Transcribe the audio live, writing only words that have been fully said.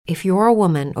If you're a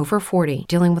woman over 40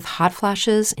 dealing with hot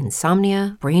flashes,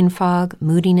 insomnia, brain fog,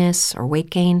 moodiness, or weight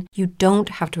gain, you don't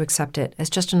have to accept it as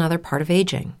just another part of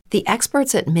aging. The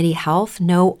experts at MIDI Health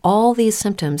know all these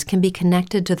symptoms can be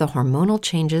connected to the hormonal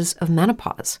changes of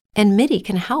menopause. And MIDI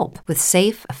can help with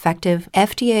safe, effective,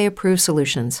 FDA-approved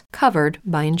solutions covered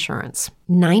by insurance.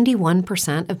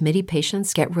 91% of MIDI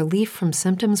patients get relief from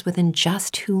symptoms within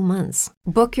just 2 months.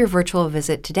 Book your virtual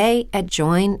visit today at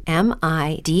joinmidi.com.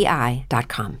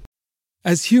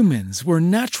 As humans, we're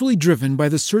naturally driven by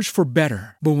the search for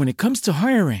better. But when it comes to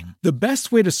hiring, the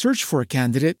best way to search for a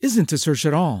candidate isn't to search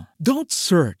at all. Don't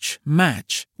search,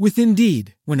 match with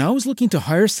Indeed. When I was looking to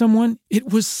hire someone,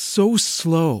 it was so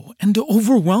slow and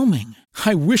overwhelming.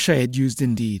 I wish I had used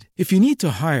Indeed. If you need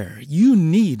to hire, you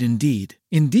need Indeed.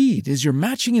 Indeed is your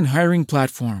matching and hiring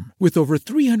platform with over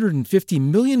 350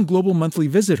 million global monthly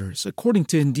visitors, according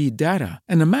to Indeed data,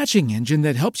 and a matching engine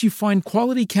that helps you find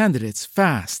quality candidates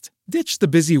fast. Ditch the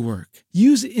busy work.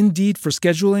 Use Indeed for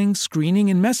scheduling,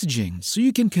 screening, and messaging so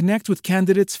you can connect with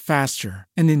candidates faster.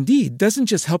 And Indeed doesn't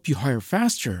just help you hire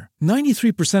faster.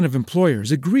 93% of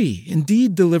employers agree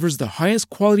Indeed delivers the highest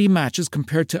quality matches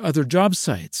compared to other job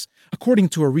sites, according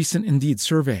to a recent Indeed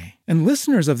survey. And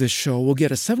listeners of this show will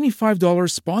get a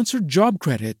 $75 sponsored job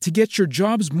credit to get your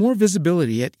jobs more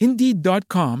visibility at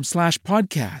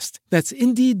Indeed.com/podcast. That's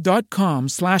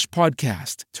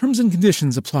Indeed.com/podcast. Terms and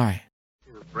conditions apply.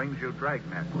 Brings you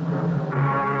Dragnet.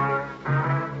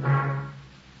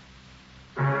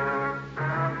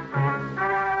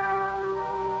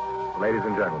 Ladies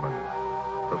and gentlemen,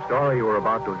 the story you are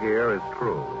about to hear is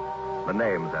true. The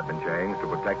names have been changed to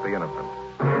protect the innocent.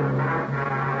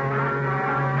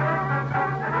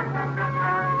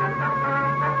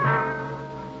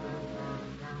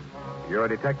 You're a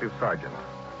detective sergeant.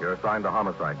 You're assigned to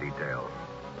homicide detail.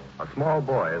 A small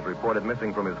boy is reported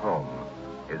missing from his home.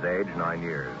 His age, 9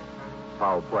 years.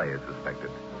 Foul play is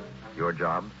suspected. Your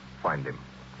job, find him.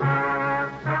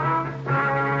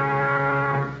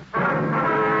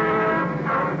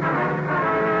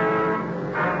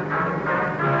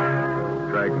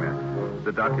 Dragnet,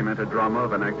 the documented drama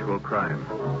of an actual crime.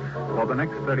 For the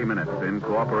next 30 minutes, in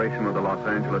cooperation with the Los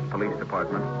Angeles Police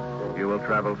Department, you will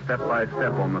travel step by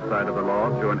step on the side of the law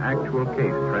through an actual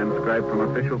case transcribed from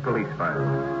official police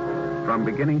files. From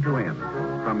beginning to end,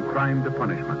 from crime to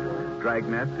punishment,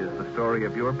 Dragnet is the story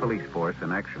of your police force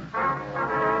in action.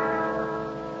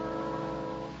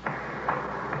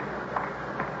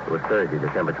 It was Thursday,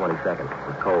 December 22nd. It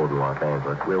was cold in Los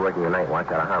Angeles. We were working the night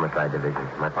watch out of Homicide Division.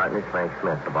 My partner is Frank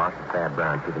Smith. The boss is Thad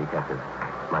Brown, chief detective.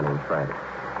 My name's Friday.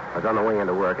 I was on the way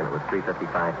into work, and it was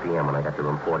 3:55 p.m. when I got to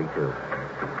room 42.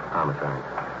 Homicide.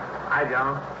 Hi,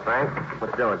 John. Frank,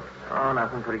 what's doing? Oh,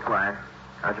 nothing. Pretty quiet.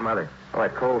 How's your mother? Oh,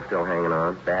 that cold's still hanging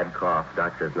on. Bad cough.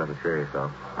 Doc says nothing serious,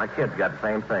 though. My kid's got the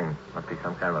same thing. Must be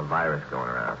some kind of a virus going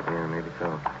around. Yeah, maybe so.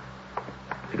 Did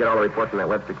you get all the reports on that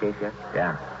Webster case yet?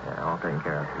 Yeah, all taken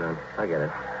care of. Good. I get it.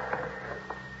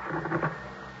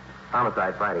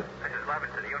 Homicide, Friday. This is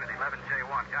Levinson, Unit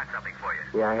 11J1. Got something for you.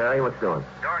 Yeah, Harry, what's doing?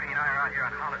 Doherty and I are out here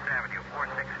on Hollis Avenue,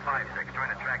 4656, trying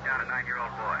to track down a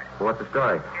 9-year-old boy. Well, what's the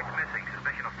story? Kid's missing,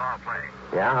 suspicion of foul play.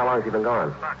 Yeah? How long has he been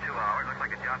gone? About 2 hours. Looks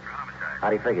like a job for homicide. How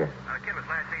do you figure? The kid was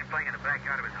last seen playing in the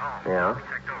backyard of his home. Yeah? We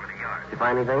checked over the yard. Did you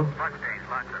find anything? Blood stains,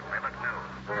 lots of them. They look new.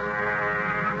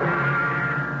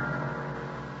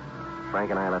 Frank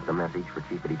and I left a message for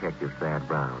Chief Detective Thad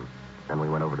Brown. Then we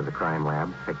went over to the crime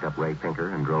lab, picked up Ray Pinker,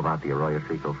 and drove out the Arroyo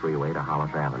Seco Freeway to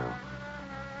Hollis Avenue.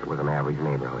 It was an average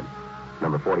neighborhood.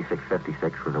 Number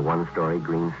 4656 was a one-story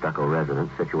green stucco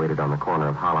residence situated on the corner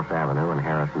of Hollis Avenue and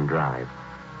Harrison Drive.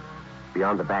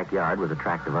 Beyond the backyard was a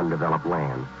tract of undeveloped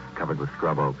land, covered with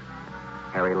scrub oaks.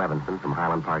 Harry Levinson from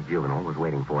Highland Park Juvenile was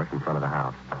waiting for us in front of the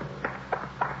house.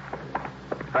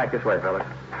 Back this way, fellas.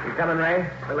 You coming, Ray?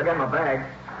 Well, I got my bag.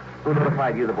 Who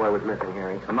notified you the boy was missing,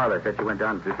 Harry? The mother said she went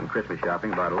down to do some Christmas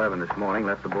shopping about 11 this morning,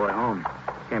 left the boy home.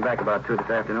 Came back about 2 this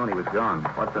afternoon. He was gone.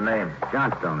 What's the name?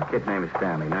 Johnstone. The kid's name is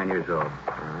Stanley, 9 years old.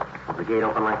 Was the gate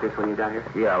open like this when you got here?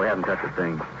 Yeah, we haven't touched a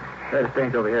thing. There's a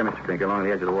stains over here, Mr. Pinker, along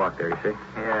the edge of the walk there, you see?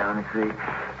 Yeah, let me see.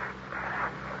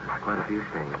 Quite a few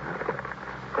stains,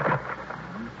 huh?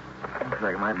 Looks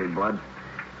like it might be blood.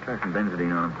 Try some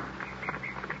benzidine on him.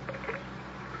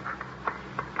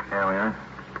 Here we are.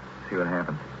 See what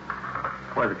happens.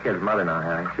 Where's the kid's mother now,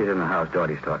 Harry? She's in the house.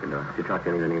 Doherty's talking to her. Did you talk to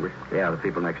any of the neighbors? Yeah, the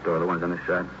people next door, the ones on this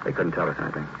side. They couldn't tell us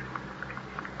anything.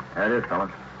 There it is,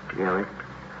 fellas. You know it?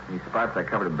 These spots I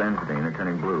covered with benzidine are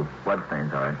turning blue. Blood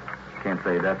stains, all right. Can't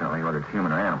say definitely whether it's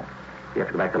human or animal. You have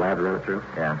to go back to the lab and run it through?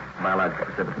 Yeah, biological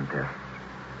precipitin test.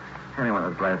 Hand me one of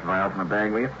those glass vials in the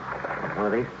bag, will you? One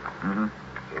of these? Mm-hmm.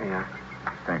 Here you are.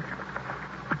 Thanks.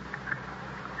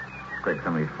 Scrape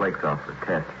some of these flakes off for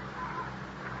test.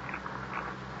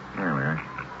 There we are.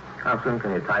 How soon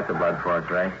can you type the blood for us,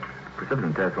 Ray?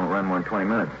 Precipitin test won't run more than 20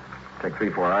 minutes. Take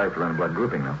 3-4 hours to run a blood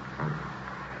grouping, though.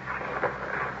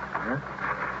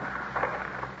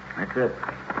 That's it.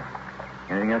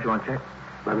 Anything else you want to check?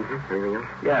 Levinson, anything else?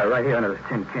 Yeah, right here under this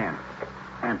tin can.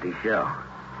 Empty shell.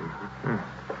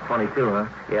 22, huh?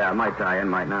 Yeah, might tie in,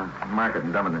 might not. Mark it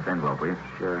and dump it in this envelope, will you?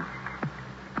 Sure.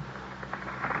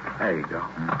 There you go.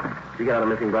 You got a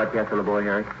missing broadcast on the boy,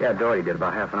 Harry? Yeah, Doherty did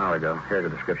about half an hour ago. Here's the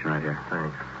description right here.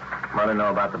 Thanks. Mother know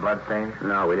about the blood stains?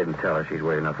 No, we didn't tell her. She's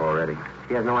worried enough already.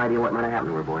 She has no idea what might have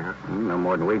happened to her boy, huh? No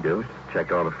more than we do.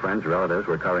 Checked all the friends, relatives.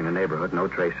 We're covering the neighborhood. No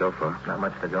trace so far. Not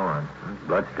much to go on.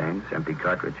 Blood stains, empty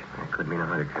cartridge. It could mean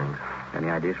 100 things. Any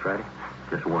ideas, Friday?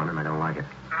 Just one, and I don't like it.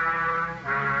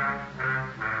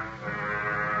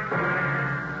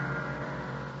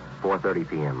 4:30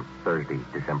 p.m., Thursday,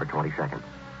 December 22nd.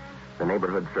 The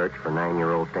neighborhood search for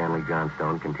 9-year-old Stanley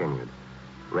Johnstone continued.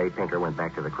 Ray Pinker went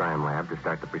back to the crime lab to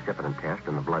start the precipitin test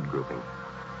and the blood grouping.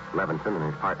 Levinson and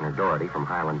his partner Doherty from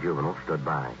Highland Juvenile stood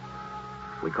by.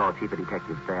 We called Chief of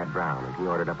Detective Thad Brown, and he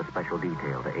ordered up a special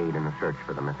detail to aid in the search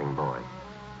for the missing boy.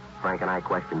 Frank and I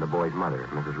questioned the boy's mother,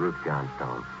 Mrs. Ruth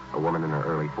Johnstone, a woman in her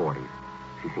early 40s.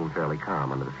 She seemed fairly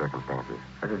calm under the circumstances.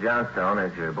 Mrs. Johnstone,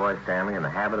 is your boy Stanley in the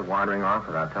habit of wandering off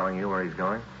without telling you where he's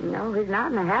going? No, he's not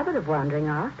in the habit of wandering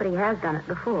off, but he has done it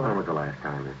before. When was the last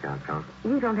time, Miss Johnstone?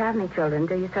 You don't have any children,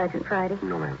 do you, Sergeant Friday?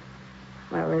 No, ma'am.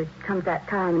 Well, there comes that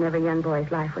time in every young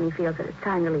boy's life when he feels that it's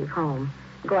time to leave home.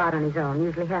 Go out on his own.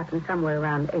 Usually happens somewhere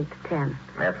around 8 to 10.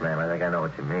 Yes, ma'am. I think I know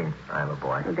what you mean. I have a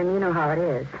boy. Well, then you know how it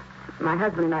is. My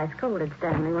husband and I scolded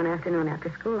Stanley one afternoon after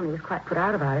school, and he was quite put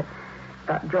out about it.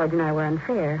 Thought George and I were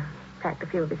unfair. Packed a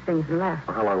few of his things and left.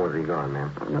 Well, how long was he gone,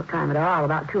 ma'am? Oh, no time at all,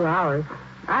 about 2 hours.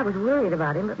 I was worried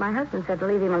about him, but my husband said to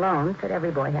leave him alone. Said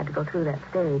every boy had to go through that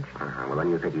stage. Well,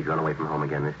 then you think he's run away from home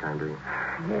again this time, do you?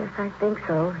 Yes, I think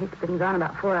so. He's been gone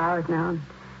about 4 hours now, and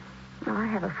I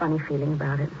have a funny feeling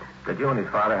about it. Did you and his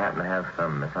father happen to have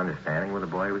some misunderstanding with the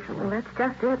boy recently? Well, that's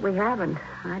just it. We haven't.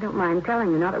 I don't mind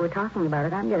telling you now that we're talking about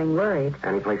it. I'm getting worried.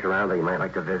 Any place around that you might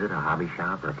like to visit? A hobby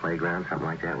shop or a playground, something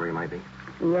like that, where he might be?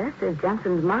 Yes, there's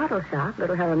Jensen's model shop,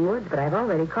 Little Helen Woods, but I've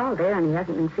already called there, and he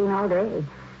hasn't been seen all day.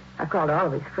 I've called all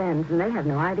of his friends, and they have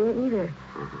no idea either.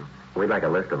 Mm-hmm. We'd like a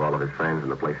list of all of his friends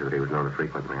and the places that he was known to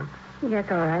frequent, ma'am. Yes,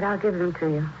 all right. I'll give them to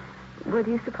you. Where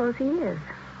do you suppose he is?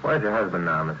 Where's your husband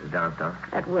now, Mrs. Johnstone?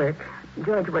 At work.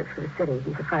 George works for the city.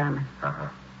 He's a fireman. Uh-huh.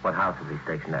 What house is he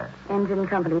stationed at? Engine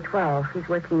Company 12. He's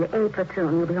working the A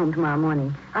platoon. He'll be home tomorrow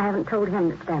morning. I haven't told him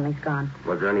that Stanley's gone.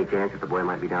 Was there any chance that the boy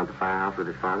might be down at the firehouse with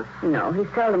his father? No, he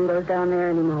seldom goes down there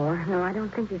anymore. No, I don't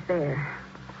think he's there.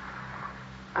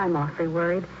 I'm awfully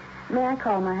worried. May I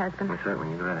call my husband? Well,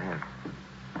 certainly. You go right ahead.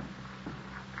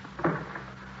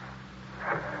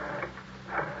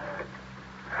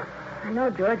 I know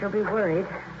George will be worried.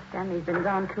 Stanley's been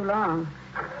gone too long.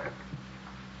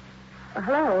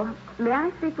 Hello. May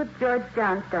I speak with George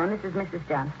Johnstone? This is Mrs.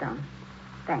 Johnstone.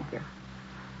 Thank you.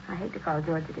 I hate to call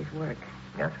George at his work.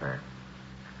 Yes, sir.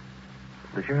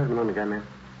 Does your husband own a gun, ma'am?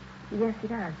 Yes, he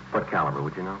does. What caliber,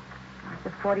 would you know?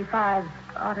 It's a .45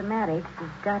 automatic.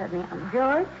 He's got it.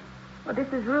 George? Well,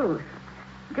 this is Ruth.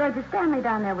 George, is Stanley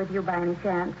down there with you by any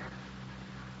chance?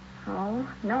 Oh,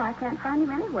 no, I can't find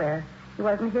him anywhere. He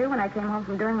wasn't here when I came home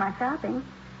from doing my shopping.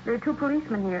 There are 2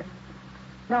 policemen here.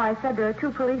 No, I said there are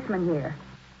 2 policemen here.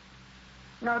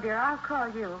 No, dear, I'll call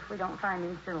you if we don't find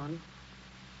him soon.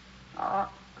 Oh,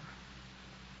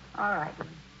 all right.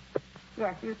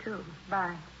 Yes, you too.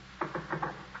 Bye.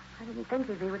 I didn't think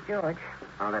he'd be with George.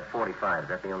 Oh, that .45. Is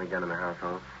that the only gun in the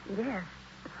household? Yes.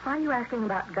 Why are you asking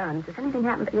about guns? Has anything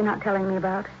happened that you're not telling me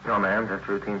about? No, ma'am. Just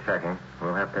routine checking.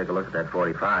 We'll have to take a look at that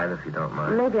 .45 if you don't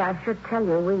mind. Maybe I should tell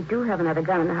you we do have another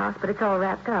gun in the house, but it's all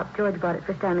wrapped up. George bought it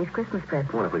for Stanley's Christmas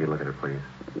present. I wonder if we could look at it, please.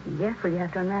 Yes, will you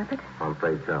have to unwrap it? I'm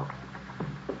afraid so.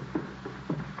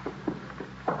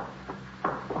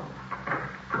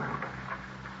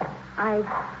 I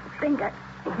think I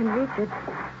can reach it.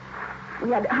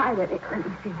 We had to hide it. Let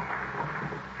me see.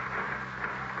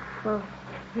 Well,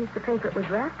 here's the paper it was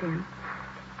wrapped in.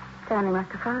 Stanley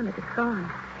must have found it. It's gone.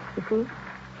 You see?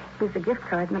 Here's the gift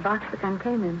card and the box the gun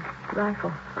came in. The rifle.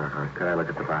 Uh-huh. Could I look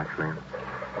at the box, ma'am?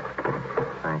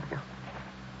 Thank you.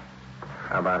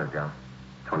 How about it, Joe?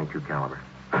 .22 caliber.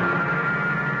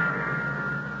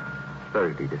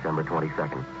 Thursday, December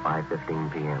 22nd,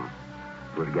 5:15 p.m.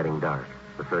 It was getting dark.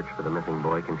 The search for the missing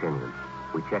boy continued.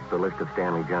 We checked the list of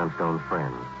Stanley Johnstone's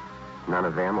friends. None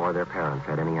of them or their parents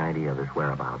had any idea of his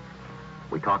whereabouts.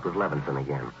 We talked with Levinson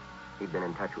again. He'd been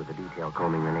in touch with the detail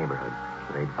combing the neighborhood,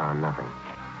 but they'd found nothing.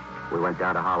 We went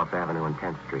down to Hollis Avenue and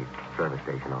 10th Street, service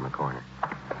station on the corner.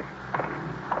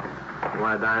 You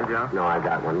want a dime, Joe? No, I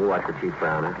got one. You watch the Chief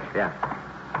Brown, huh? Yeah.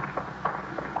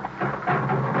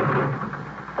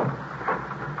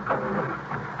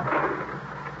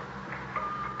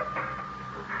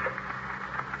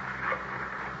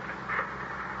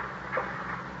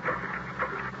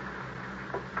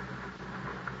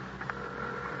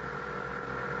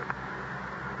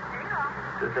 There you go.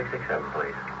 2667,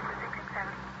 please. 667.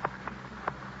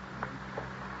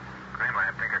 Crime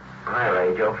Lab, Pinker. Hi,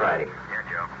 Ray. Joe Friday. Yeah,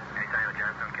 Joe. Any sign of the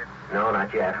Johnstone kid? No,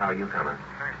 not yet. How are you coming?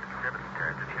 Finished the exhibit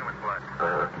test. It's human blood.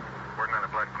 Uh-huh. Working on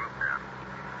the blood group now.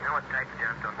 You know what type the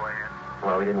Johnstone boy had?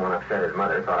 Well, we didn't want to upset his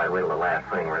mother. Thought I'd wait till the last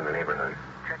thing. We're in the neighborhood.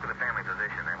 Check with the family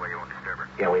physician. That way you won't disturb her.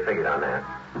 Yeah, we figured on that.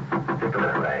 Just a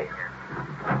minute, Ray.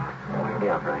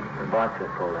 Yeah, Frank. The box is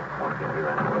pulled up. Okay, I'll be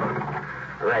right out.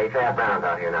 Ray, Thad Brown's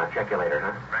out here now. Check you later,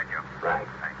 huh? Right, Joe. Right.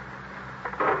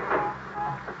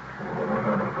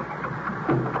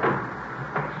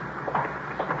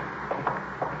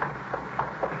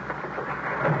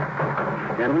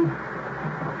 Gentlemen,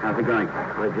 how's it going?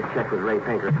 We just checked with Ray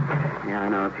Pinker. Yeah, I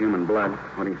know. It's human blood.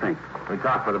 What do you think? We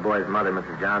talked with the boy's mother,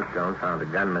 Mrs. Johnstone. Found the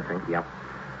gun missing. Yep.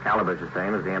 Caliber's the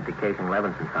same as the empty casing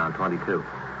Levinson found, 22.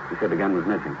 You said the gun was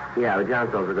missing. Yeah, the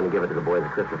Johnstones were going to give it to the boys as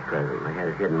a Christmas present. They had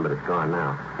it hidden, but it's gone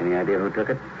now. Any idea who took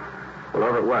it? Well,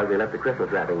 whoever it was, they left the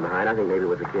Christmas wrapping behind. I think maybe it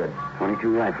was a kid.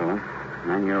 22 rifle, huh?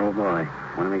 9-year-old boy.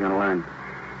 When are they going to learn?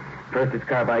 First, it's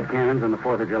carbide cannons on the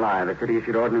 4th of July. The city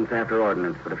issued ordinance after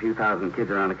ordinance, but a few thousand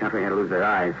kids around the country had to lose their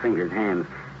eyes, fingers, hands,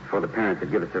 before the parents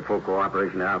could give us their full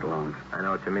cooperation to outlaws. I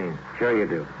know what you mean. Sure you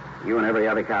do. You and every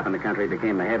other cop in the country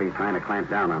became the heavies trying to clamp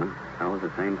down on them. Oh, it's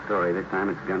the same story. This time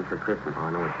it's guns for Christmas. Oh,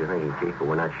 I know what you're thinking, Chief, but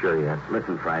we're not sure yet.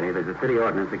 Listen, Friday, there's a city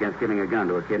ordinance against giving a gun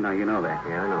to a kid. Now, you know that.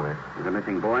 Yeah, I know that. There's a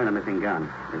missing boy and a missing gun.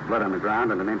 There's blood on the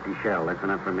ground and an empty shell. That's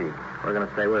enough for me. We're going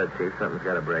to stay with it, Chief. Something's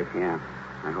got to break. Yeah.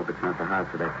 I hope it's not the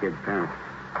house of that kid's parents.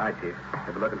 Hi, Chief. I've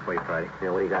been looking for you, Friday.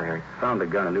 Yeah, what do you got, Harry? Found a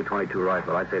gun, a new 22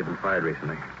 rifle. I'd say it's been fired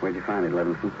recently. Where'd you find it,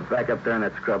 Levinson? It's back up there in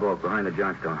that scrub oak behind the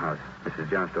Johnstone house. Mrs.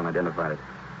 Johnstone identified it.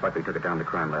 Buckley took it down to the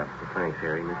crime lab. Well, thanks,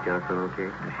 Harry. Miss Johnstone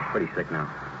okay? She's pretty sick now.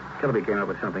 Kilby came up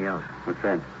with something else. What's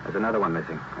that? There's another one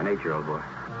missing. An 8-year-old boy.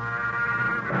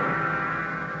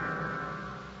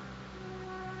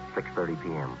 6:30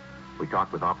 p.m. We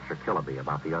talked with Officer Kilby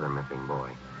about the other missing boy.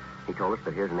 He told us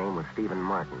that his name was Stephen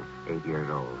Martin, 8 years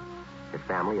old. His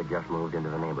family had just moved into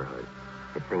the neighborhood.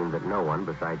 It seemed that no one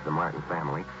besides the Martin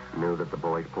family knew that the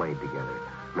boys played together.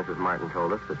 Mrs. Martin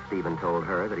told us that Stephen told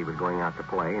her that he was going out to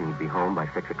play and he'd be home by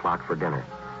 6 o'clock for dinner.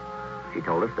 She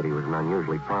told us that he was an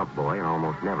unusually prompt boy and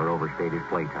almost never overstayed his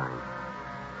playtime.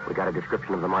 We got a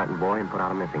description of the Martin boy and put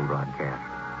out a missing broadcast.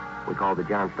 We called the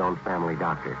Johnstones family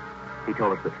doctor. He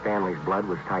told us that Stanley's blood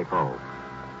was type O.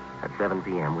 At 7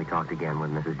 p.m., we talked again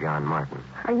with Mrs. John Martin.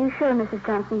 Are you sure Mrs.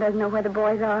 Johnson doesn't know where the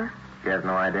boys are? She has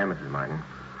no idea, Mrs. Martin.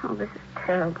 Oh, this is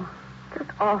terrible. Just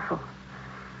awful.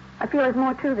 I feel there's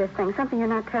more to this thing, something you're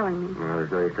not telling me. Well, there's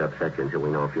no use to upset you until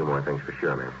we know a few more things for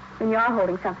sure, ma'am. Then you are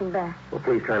holding something back. Well,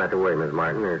 please try not to worry, Miss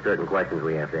Martin. There are certain questions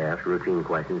we have to ask, routine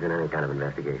questions in any kind of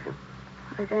investigation.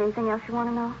 Is there anything else you want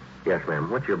to know? Yes,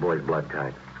 ma'am. What's your boy's blood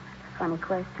type? Funny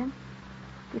question.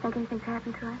 Do you think anything's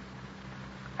happened to him?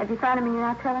 Have you found him and you're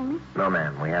not telling me? No,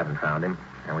 ma'am. We haven't found him,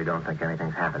 and we don't think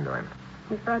anything's happened to him.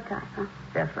 His blood type, huh?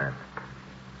 Yes, ma'am.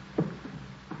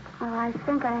 Well, I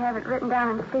think I have it written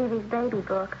down in Stevie's baby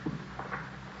book.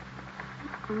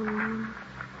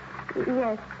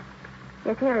 Yes.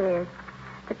 Yes, here it is.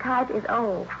 The type is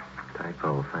O. Type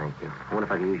O, thank you. I wonder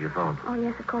if I can use your phone. Oh,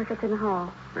 yes, of course. It's in the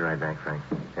hall. Be right back, Frank.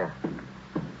 Yeah.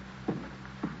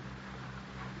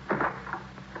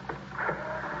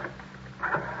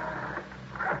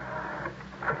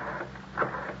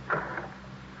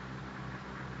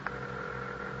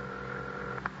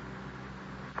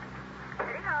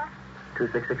 City Hall.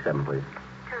 2667, please.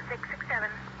 2667.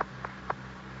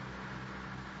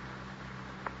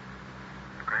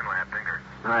 Crime Lab, Pinker.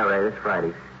 Hi, Ray. This is Friday.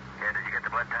 Yeah, did you get the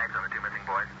blood types on the two missing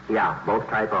boys? Yeah, both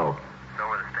type O. So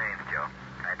were the stains, Joe.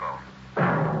 Type O.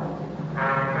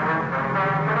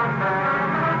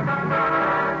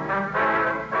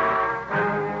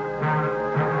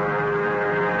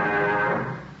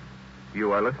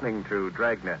 You are listening to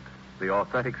Dragnet, the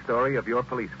authentic story of your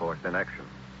police force in action.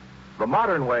 The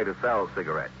modern way to sell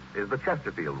cigarettes is the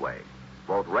Chesterfield way,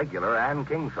 both regular and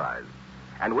king size.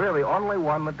 And we're the only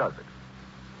one that does it.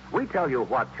 We tell you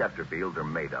what Chesterfields are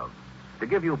made of to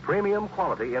give you premium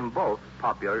quality in both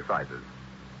popular sizes.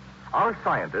 Our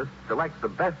scientists select the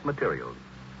best materials.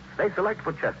 They select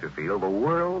for Chesterfield the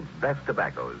world's best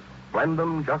tobaccos, blend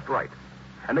them just right,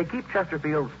 and they keep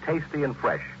Chesterfields tasty and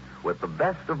fresh with the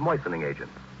best of moistening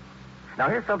agents. Now,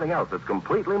 here's something else that's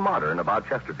completely modern about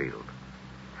Chesterfield.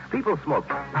 People smoke.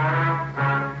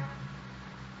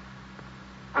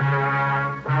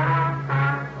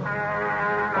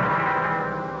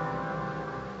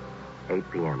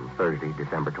 8 p.m., Thursday,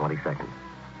 December 22nd.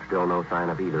 Still no sign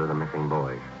of either of the missing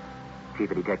boys. Chief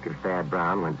of Detectives Thad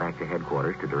Brown went back to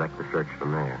headquarters to direct the search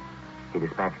from there. He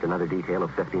dispatched another detail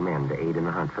of 50 men to aid in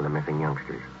the hunt for the missing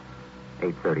youngsters.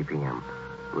 8:30 p.m.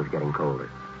 It was getting colder.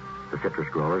 The citrus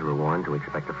growers were warned to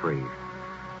expect a freeze.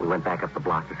 We went back up the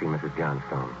block to see Mrs.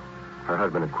 Johnstone. Her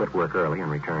husband had quit work early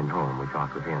and returned home. We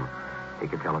talked with him. He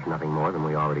could tell us nothing more than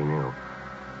we already knew.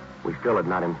 We still had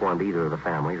not informed either of the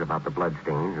families about the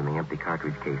bloodstains and the empty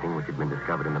cartridge casing which had been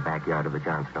discovered in the backyard of the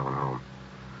Johnstone home.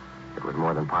 It was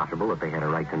more than possible that they had a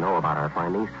right to know about our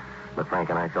findings, but Frank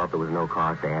and I felt there was no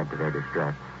cause to add to their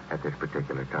distress at this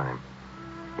particular time.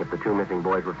 If the two missing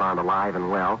boys were found alive and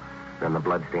well, then the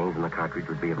bloodstains in the cartridge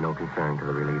would be of no concern to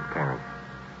the relieved parents.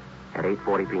 At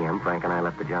 8:40 p.m., Frank and I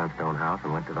left the Johnstone house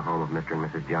and went to the home of Mr. and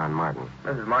Mrs. John Martin.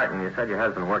 Mrs. Martin, you said your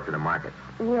husband worked at a market.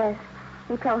 Yes.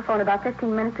 He telephoned about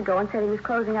 15 minutes ago and said he was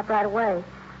closing up right away.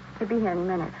 He'll be here any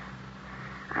minute.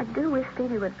 I do wish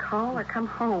Stevie would call or come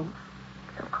home.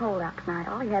 It's so cold out tonight.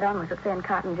 All he had on was a thin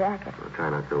cotton jacket. Well, try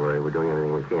not to worry. We're doing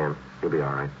everything we can. He'll be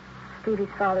all right. Stevie's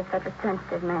father's such a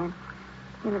sensitive man.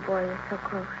 He and the boy are so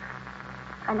close.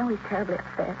 I know he's terribly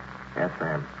upset. Yes,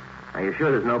 ma'am. Are you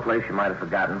sure there's no place you might have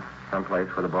forgotten? Some place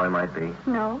where the boy might be?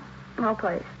 No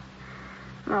place.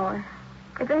 No.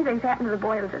 If anything's happened to the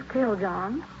boy, it'll just kill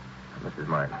John. Mrs.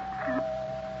 Martin.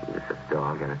 You just sit still.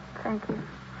 I'll get it. Thank you.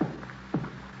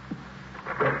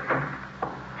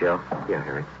 Joe? Yeah,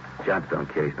 Harry. Johnstone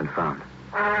kid, he's been found.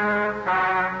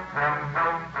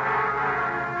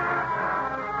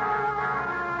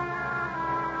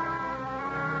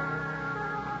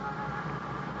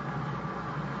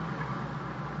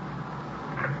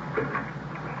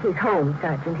 He's home,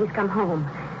 Sergeant. He's come home.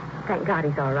 Thank God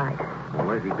he's all right. Well,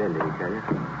 where's he been? Did he tell you?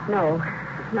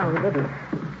 No, he didn't.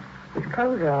 His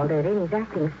clothes are all dirty, and he's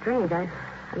acting strange. I've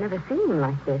never seen him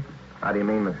like this. How do you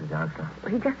mean, Mrs. Johnstone?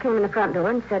 Well, he just came in the front door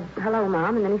and said, "Hello,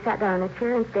 Mom," and then he sat down in a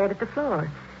chair and stared at the floor.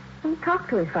 He talked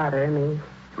to his father and me.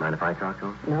 Mind if I talk to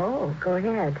him? No, go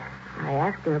ahead. I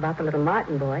asked him about the little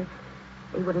Martin boy.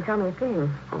 He wouldn't tell me a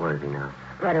thing. Well, where is he now?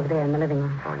 Right over there in the living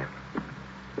room. Oh, yeah.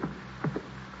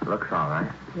 Looks all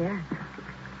right. Yes.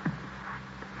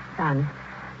 Son,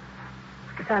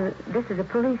 this is a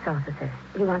police officer.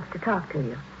 He wants to talk to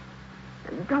you.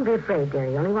 Don't be afraid, dear.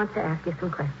 He only wants to ask you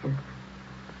some questions.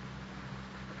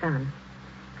 Son.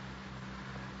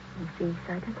 You see,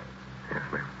 Sergeant? Yes,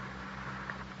 ma'am.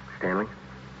 Stanley?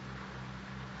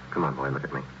 Come on, boy, look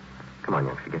at me. Come on,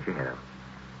 youngster, get your head up.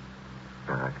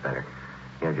 Oh, that's better.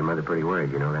 You had your mother pretty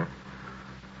worried, you know that?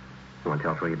 You want to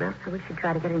tell us where you've been? So we should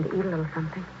try to get him to eat a little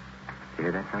something. You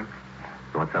hear that, son?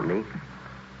 You want something to eat?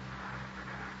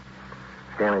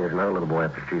 Stanley, there's another little boy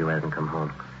up the street who hasn't come home.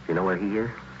 Do you know where he is?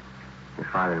 His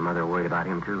father and mother are worried about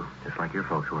him, too, just like your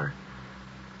folks were.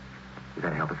 You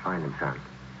gotta help us find him, son.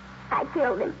 I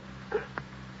killed him.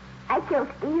 I killed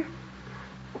Steve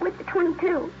with the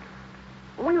 .22.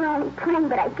 We were only playing,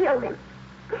 but I killed him.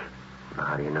 Well,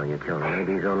 how do you know you killed him?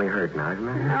 Maybe he's only hurt now, isn't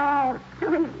it? No,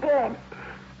 he's dead.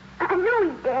 I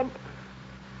know he's dead.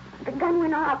 The gun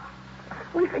went off.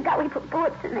 We forgot we put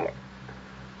bullets in it.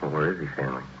 Well, where is he,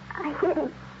 Stanley? I hit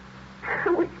him. I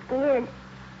was scared.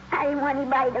 I didn't want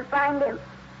anybody to find him.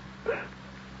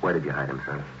 Where did you hide him,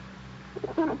 son?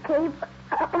 In a cave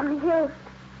up on the hill.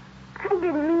 I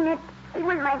didn't mean it. He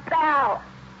was my pal.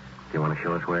 Do you want to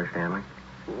show us where, Stanley?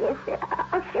 Yes, sir.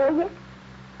 I'll show you.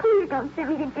 Please don't send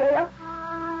me to jail.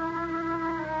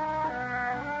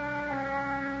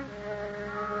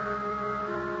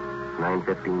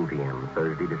 9:15 p.m.,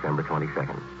 Thursday, December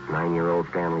 22nd. 9-year-old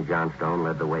Stanley Johnstone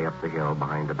led the way up the hill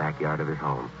behind the backyard of his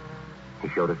home. He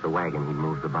showed us the wagon he'd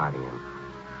moved the body in.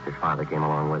 His father came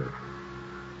along with us.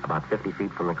 About 50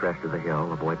 feet from the crest of the hill,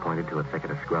 the boy pointed to a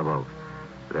thicket of scrub oak.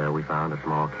 There we found a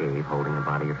small cave holding the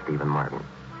body of Stephen Martin.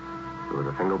 There was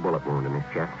a single bullet wound in his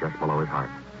chest just below his heart.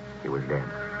 He was dead.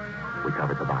 We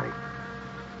covered the body.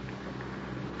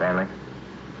 Stanley,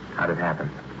 how did it happen?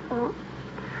 Well,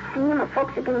 I knew my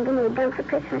folks were going to give me a gun for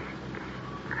Christmas.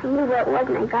 I knew where it was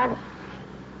and I got it.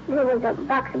 There was a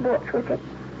box of bullets with it.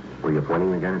 Were you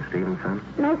pointing the gun at Stephen's son?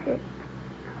 No, sir.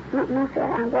 No, sir,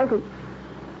 I wasn't.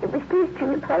 It was Steve's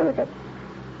turn to play with it.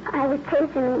 I was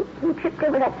chasing him. He tripped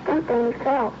over that stump there and he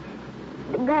fell.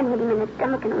 The gun hit him in the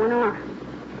stomach and it went off.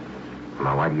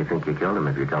 Now, why do you think you killed him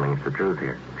if you're telling us the truth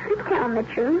here? I'm telling the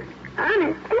truth.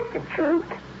 Honest, it's the truth.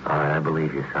 All right, I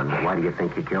believe you, son. But why do you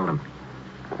think you killed him?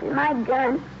 It was my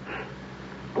gun.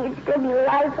 You'd still be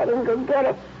alive if I didn't go get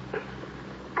it.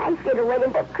 I should have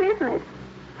waited till Christmas.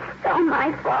 It's all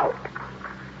my fault.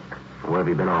 Where have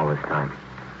you been all this time?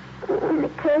 In the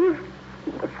cave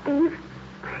with Steve.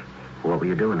 What were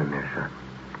you doing in there, son?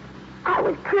 I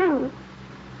was praying.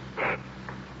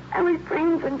 I was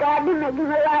praying for God to make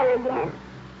him alive again.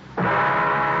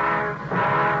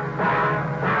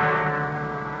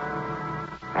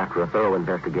 After a thorough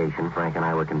investigation, Frank and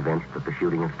I were convinced that the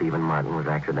shooting of Stephen Martin was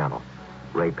accidental.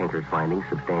 Ray Pinker's findings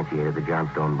substantiated the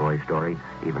Johnstone boy's story,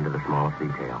 even to the smallest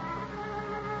detail.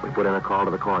 We put in a call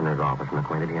to the coroner's office and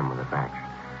acquainted him with the facts.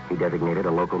 He designated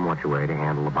a local mortuary to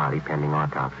handle the body pending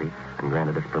autopsy and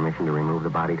granted us permission to remove the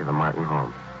body to the Martin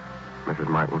home. Mrs.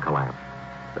 Martin collapsed.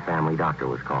 The family doctor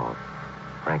was called.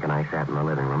 Frank and I sat in the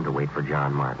living room to wait for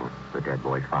John Martin, the dead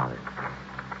boy's father.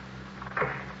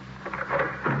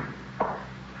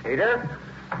 Edith?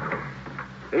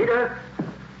 Edith?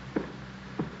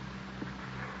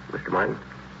 Mr. Martin?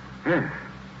 Yes.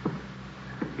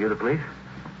 You the police?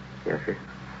 Yes, sir.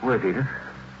 Where's Edith?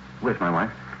 Where's my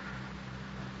wife?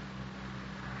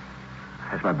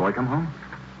 Has my boy come home?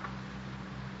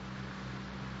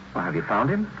 Well, have you found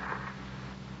him?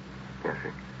 Yes,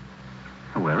 sir.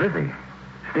 Well, where is he?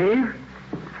 Steve?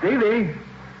 Stevie?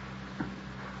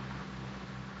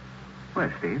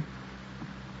 Where's Steve?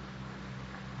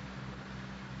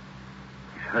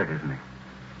 He's hurt, isn't he?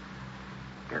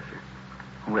 Yes, sir.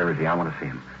 Where is he? I want to see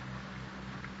him.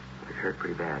 He's hurt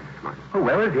pretty bad, Mr. Martin. Oh,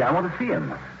 where is he? I want to see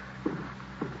him.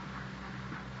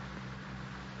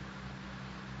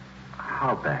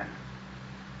 How bad?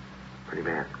 Pretty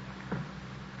bad.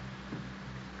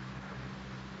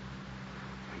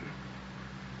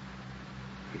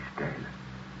 He's dead.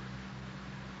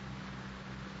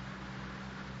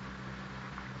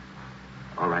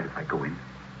 All right if I go in.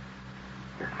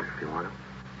 Yes, sir, if you want to.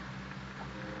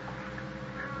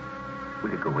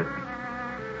 Will you go with me?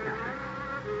 Yes, sir.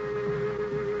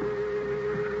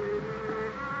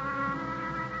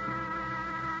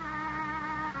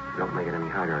 Don't make it any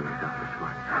harder on yourself, Mr.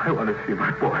 Martin. I want to see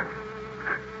my boy.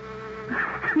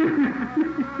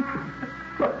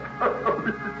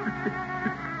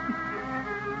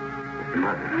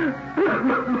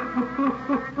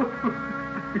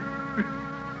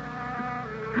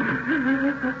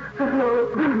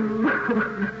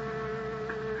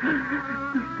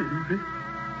 Mr. Stevie,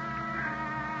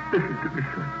 listen to me,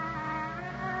 son.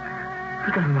 I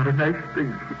got a lot of nice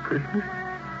things for Christmas.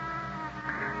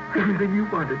 Everything you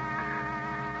wanted.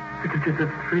 I could just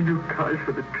have 3 new cars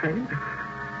for the train.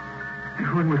 And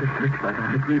one with a searchlight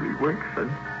on it really works, son.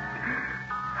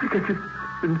 I got you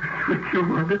the switch you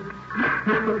wanted.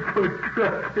 I'm so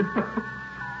trapped now.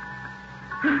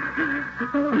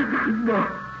 No.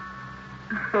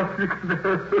 How you can have a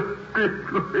big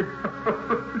way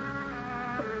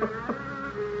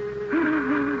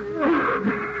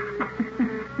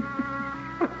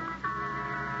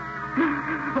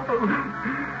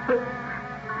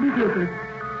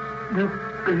The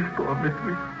baseball mitt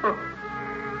me.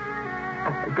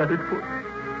 I got it for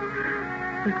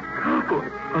the cowboy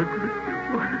ugly.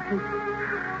 I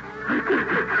got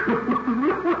it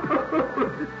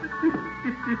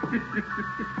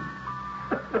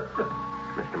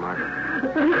Mr. Martin.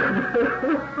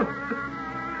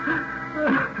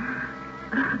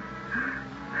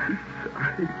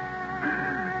 Sorry.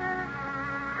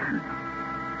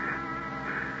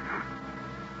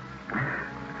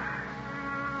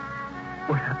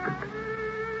 What happened?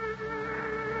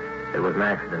 It was an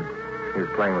accident. He was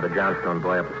playing with a Johnstone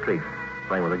boy up the street,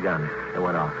 playing with a gun. It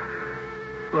went off.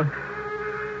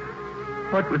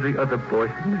 What was the other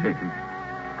boy's name?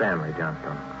 Stanley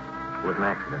Johnstone. It was an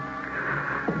accident.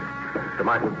 Mr.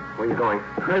 Martin, where are you going?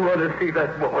 I want to see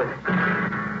that boy.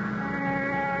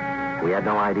 We had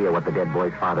no idea what the dead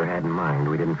boy's father had in mind.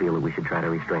 We didn't feel that we should try to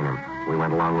restrain him. We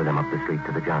went along with him up the street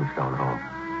to the Johnstone home.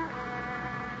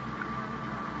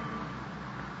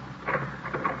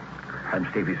 I'm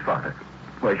Stevie's father.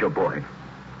 Where's your boy?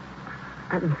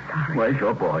 I'm sorry. Where's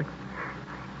your boy?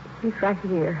 He's right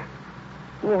here.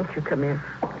 Won't you come in?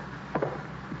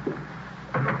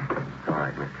 All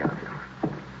right, Miss Johnson.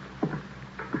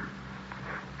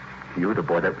 You the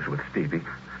boy that was with Stevie?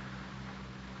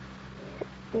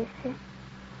 Yes, sir.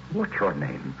 What's your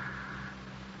name?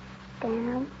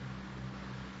 Dad.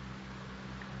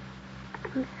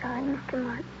 I'm sorry, Mr.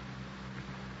 Martin.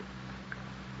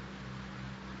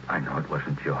 I know it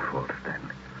wasn't your fault,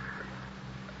 Stanley.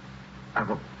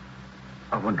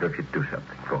 I wonder if you'd do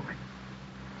something for me.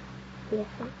 Yes,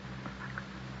 sir.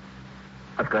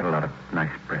 I've got a lot of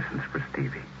nice presents for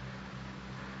Stevie.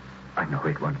 I know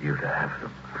he'd want you to have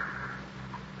them.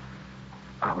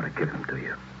 I want to give them to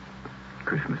you.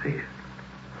 Christmas Eve.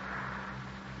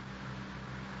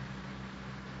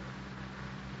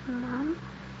 Mom,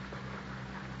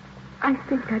 I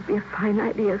think that'd be a fine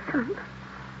idea, son.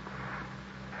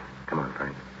 Come on,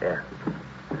 Frank. Yeah.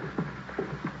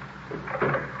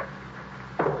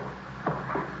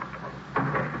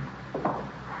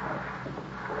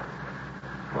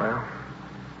 Well,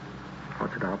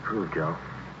 what's it all prove, Joe?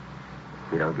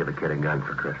 You don't give a kid a gun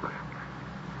for Christmas.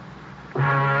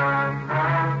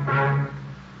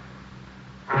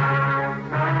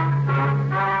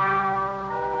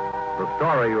 The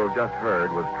story you have just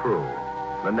heard was true.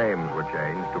 The names were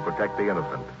changed to protect the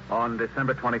innocent. On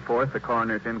December 24th, the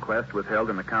coroner's inquest was held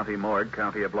in the county morgue,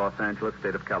 county of Los Angeles,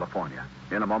 state of California.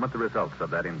 In a moment, the results of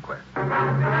that inquest.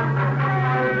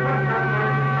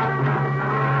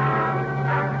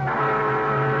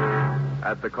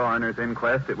 At the coroner's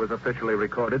inquest, it was officially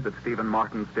recorded that Stephen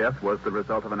Martin's death was the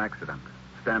result of an accident.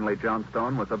 Stanley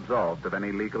Johnstone was absolved of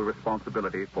any legal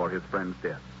responsibility for his friend's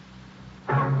death.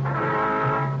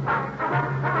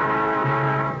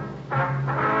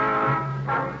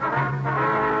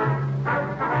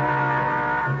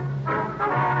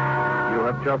 You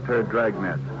have just heard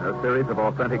Dragnet, a series of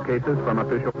authentic cases from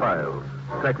official files.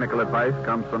 Technical advice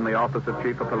comes from the Office of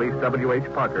Chief of Police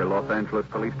W.H. Parker, Los Angeles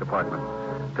Police Department.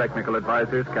 Technical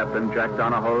advisors Captain Jack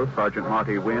Donahoe, Sergeant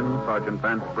Marty Wynn, Sergeant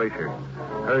Vance Brasher.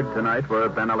 Heard tonight were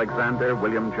Ben Alexander,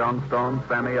 William Johnstone,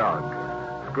 Sammy Ogg.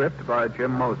 Script by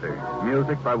Jim Moser.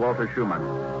 Music by Walter Schumann.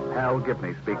 Hal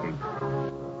Gibney speaking.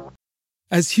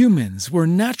 As humans, we're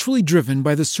naturally driven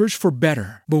by the search for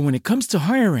better. But when it comes to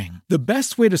hiring, the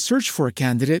best way to search for a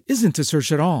candidate isn't to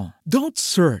search at all. Don't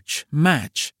search,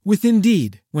 match with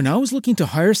Indeed. When I was looking to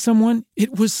hire someone,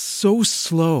 it was so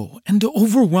slow and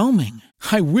overwhelming.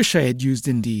 I wish I had used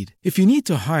Indeed. If you need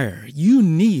to hire, you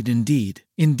need Indeed.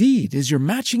 Indeed is your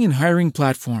matching and hiring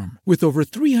platform with over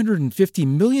 350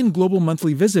 million global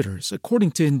monthly visitors,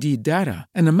 according to Indeed data,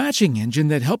 and a matching engine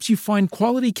that helps you find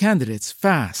quality candidates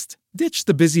fast. Ditch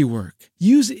the busy work.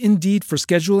 Use Indeed for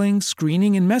scheduling,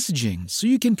 screening, and messaging so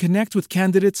you can connect with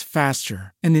candidates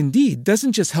faster. And Indeed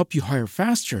doesn't just help you hire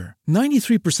faster.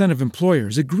 93% of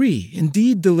employers agree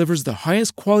Indeed delivers the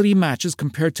highest quality matches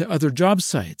compared to other job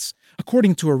sites,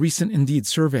 according to a recent Indeed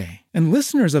survey. And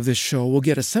listeners of this show will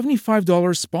get a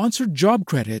 $75 sponsored job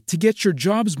credit to get your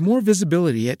jobs more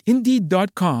visibility at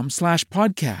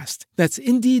Indeed.com/podcast. That's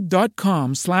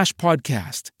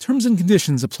Indeed.com/podcast. Terms and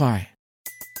conditions apply.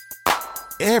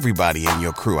 Everybody in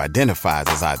your crew identifies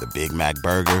as either Big Mac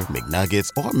Burger,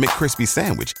 McNuggets, or McCrispy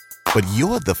Sandwich. But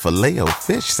you're the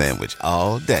Filet-O-Fish Sandwich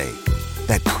all day.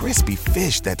 That crispy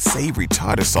fish, that savory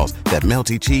tartar sauce, that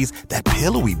melty cheese, that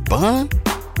pillowy bun.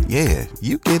 Yeah,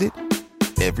 you get it.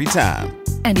 Every time.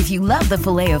 And if you love the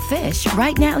Filet-O-Fish,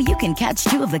 right now you can catch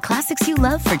two of the classics you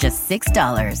love for just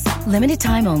 $6. Limited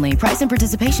time only. Price and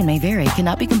participation may vary.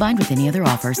 Cannot be combined with any other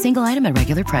offer. Single item at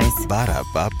regular price.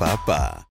 Ba-da-ba-ba-ba.